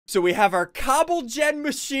So we have our cobble gen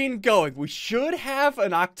machine going. We should have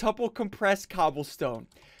an octuple compressed cobblestone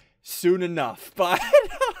soon enough. But,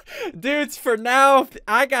 dudes, for now,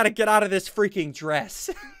 I gotta get out of this freaking dress.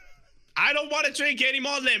 I don't want to drink any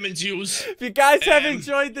more lemon juice. If you guys have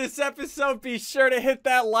enjoyed this episode, be sure to hit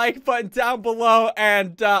that like button down below.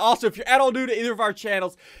 And also, if you're at all new to either of our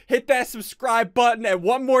channels, hit that subscribe button. And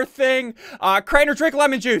one more thing, Crainer, drink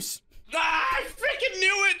lemon juice. Ah, I freaking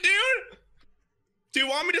knew it, dude. Do you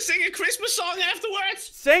want me to sing a Christmas song afterwards?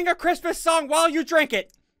 Sing a Christmas song while you drink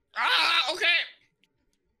it. Ah, okay.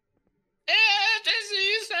 It is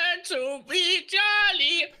season to be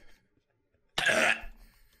jolly.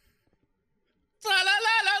 La la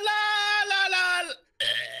la la la la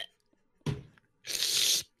la.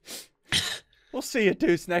 We'll see you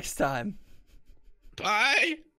dudes next time. Bye.